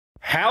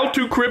How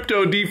to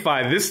crypto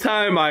DeFi. This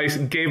time I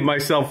gave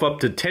myself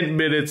up to 10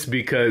 minutes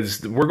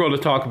because we're going to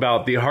talk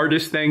about the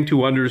hardest thing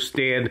to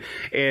understand.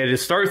 And it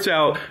starts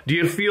out, do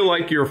you feel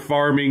like you're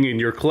farming and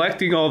you're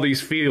collecting all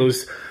these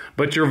fees,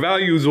 but your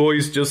value is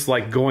always just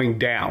like going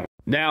down?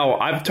 Now,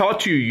 I've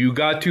taught you, you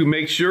got to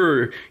make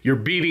sure you're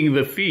beating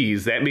the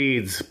fees. That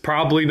means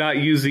probably not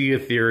using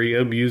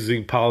Ethereum,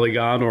 using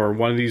Polygon or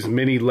one of these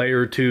mini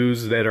layer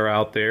 2s that are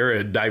out there,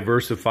 and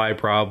diversify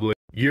probably.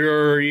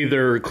 You're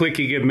either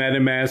clicking in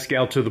MetaMask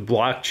out to the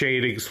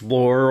blockchain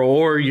explorer,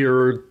 or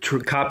you're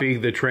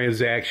copying the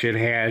transaction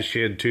hash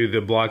into the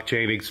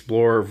blockchain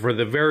explorer for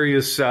the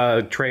various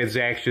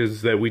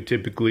transactions that we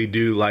typically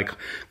do, like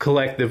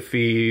collective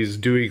fees,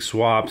 doing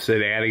swaps,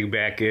 and adding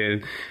back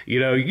in. You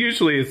know,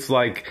 usually it's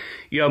like,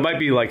 you know, it might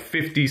be like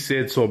 50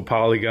 cents on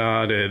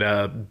Polygon and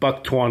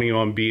 $1.20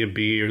 on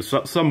BNB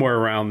or somewhere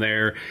around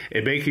there,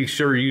 and making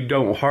sure you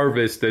don't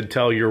harvest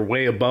until you're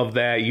way above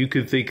that. You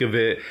could think of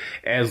it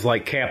as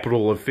like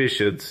capital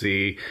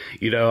efficiency.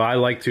 You know, I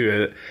like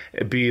to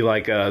be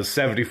like a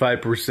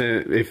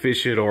 75%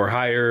 efficient or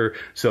higher.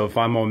 So if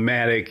I'm on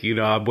Matic, you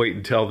know, I wait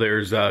until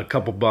there's a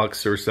couple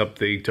bucks or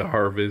something to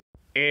harvest.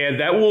 And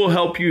that will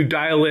help you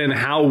dial in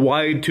how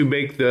wide to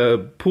make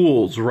the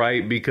pools,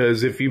 right?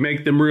 Because if you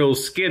make them real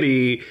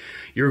skinny,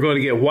 you're going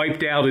to get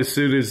wiped out as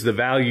soon as the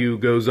value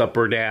goes up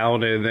or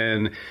down. And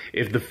then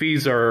if the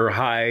fees are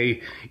high,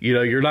 you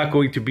know, you're not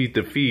going to beat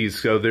the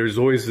fees. So there's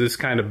always this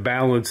kind of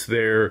balance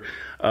there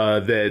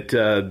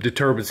that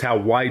determines how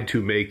wide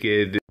to make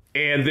it.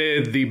 And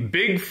then the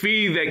big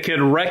fee that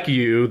can wreck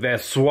you,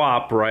 that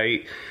swap,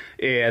 right?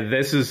 And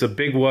this is a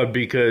big one,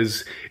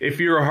 because if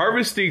you're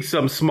harvesting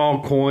some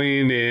small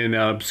coin in an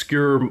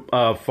obscure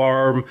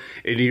farm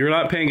and you're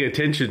not paying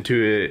attention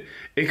to it,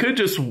 it could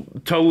just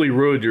totally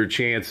ruin your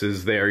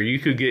chances there. You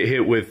could get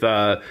hit with,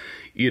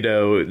 you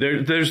know,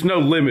 there's no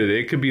limit.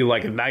 It could be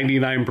like a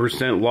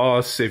 99%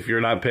 loss if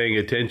you're not paying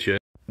attention,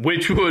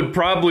 which would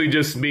probably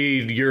just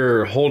mean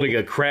you're holding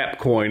a crap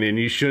coin and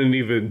you shouldn't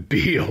even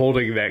be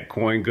holding that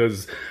coin,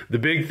 because the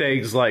big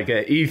things like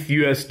a ETH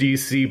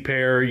USDC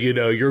pair, you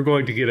know, you're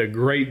going to get a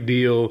great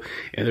deal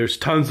and there's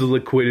tons of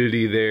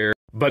liquidity there.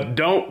 But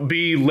don't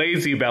be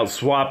lazy about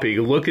swapping.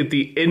 Look at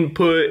the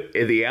input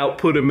and the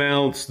output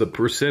amounts, the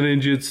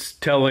percentages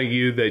telling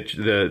you that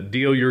the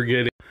deal you're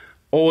getting.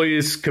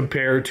 Always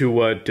compare to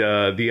what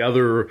the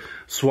other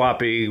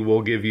swapping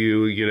will give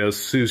you, you know,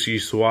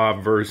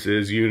 sushiswap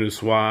versus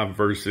uniswap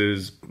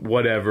versus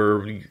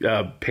whatever,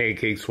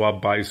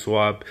 PancakeSwap,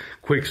 BuySwap,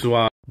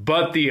 QuickSwap.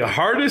 But the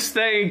hardest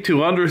thing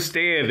to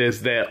understand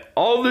is that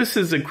all this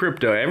is in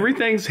crypto.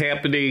 Everything's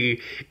happening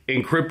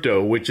in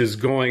crypto, which is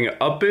going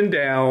up and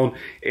down.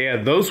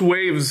 And those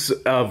waves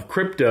of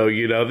crypto,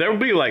 you know, there'll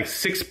be like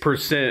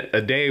 6%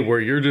 a day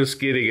where you're just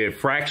getting a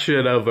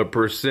fraction of a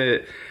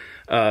percent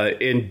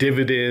in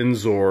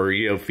dividends or,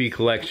 you know, fee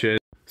collection.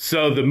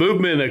 So the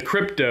movement of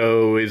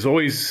crypto is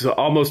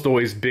almost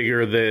always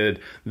bigger than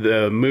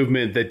the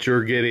movement that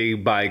you're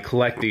getting by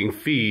collecting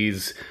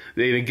fees.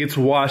 And it gets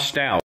washed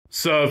out.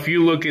 So if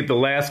you look at the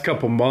last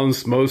couple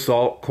months, most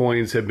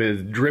altcoins have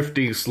been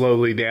drifting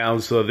slowly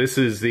down. So this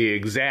is the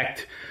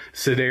exact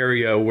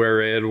scenario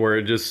we're in, where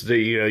just,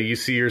 you know, you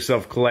see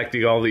yourself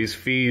collecting all these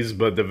fees,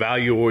 but the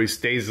value always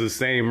stays the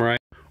same, right?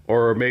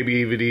 Or maybe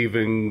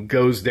even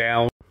goes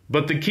down.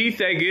 But the key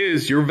thing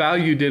is your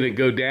value didn't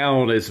go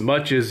down as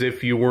much as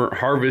if you weren't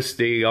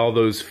harvesting all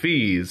those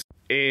fees.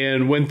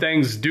 And when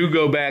things do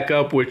go back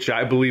up, which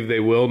I believe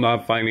they will,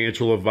 not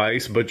financial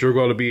advice, but you're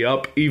going to be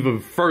up even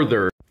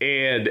further.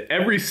 And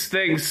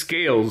everything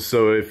scales.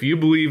 So if you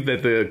believe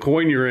that the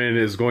coin you're in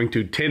is going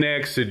to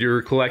 10x and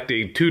you're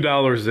collecting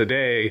 $2 a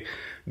day,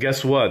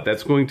 guess what?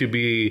 That's going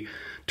to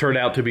turn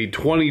out to be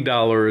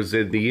 $20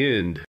 in the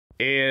end.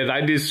 And I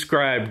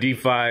describe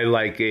DeFi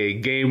like a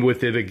game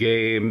within a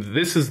game.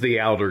 This is the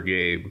outer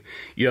game.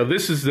 You know,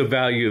 this is the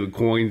value of the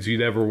coins. You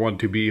never want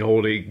to be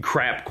holding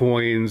crap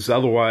coins.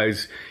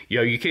 Otherwise, you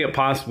know, you can't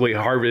possibly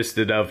harvest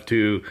enough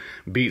to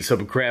beat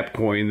some crap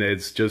coin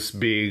that's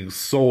just being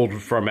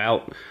sold from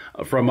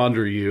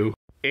under you.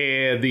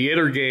 And the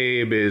inner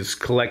game is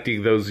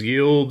collecting those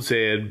yields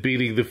and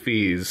beating the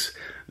fees.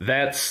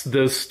 That's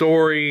the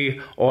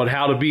story on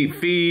how to beat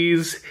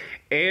fees,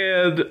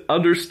 and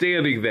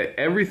understanding that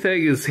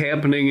everything is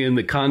happening in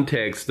the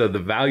context of the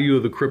value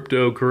of the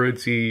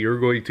cryptocurrency. You're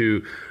going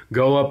to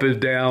go up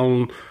and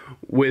down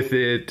with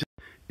it.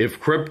 If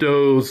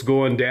crypto's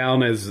going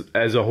down as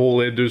a whole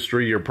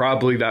industry, you're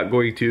probably not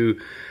going to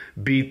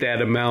beat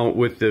that amount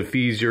with the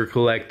fees you're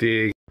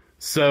collecting.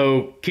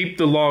 So keep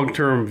the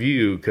long-term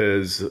view,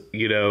 because,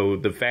 you know,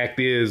 the fact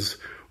is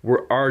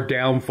our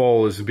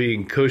downfall is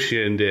being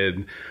cushioned,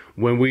 and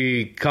when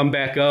we come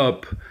back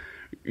up,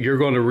 you're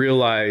going to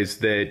realize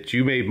that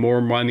you made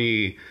more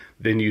money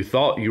than you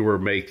thought you were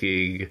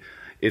making.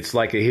 It's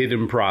like a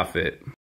hidden profit.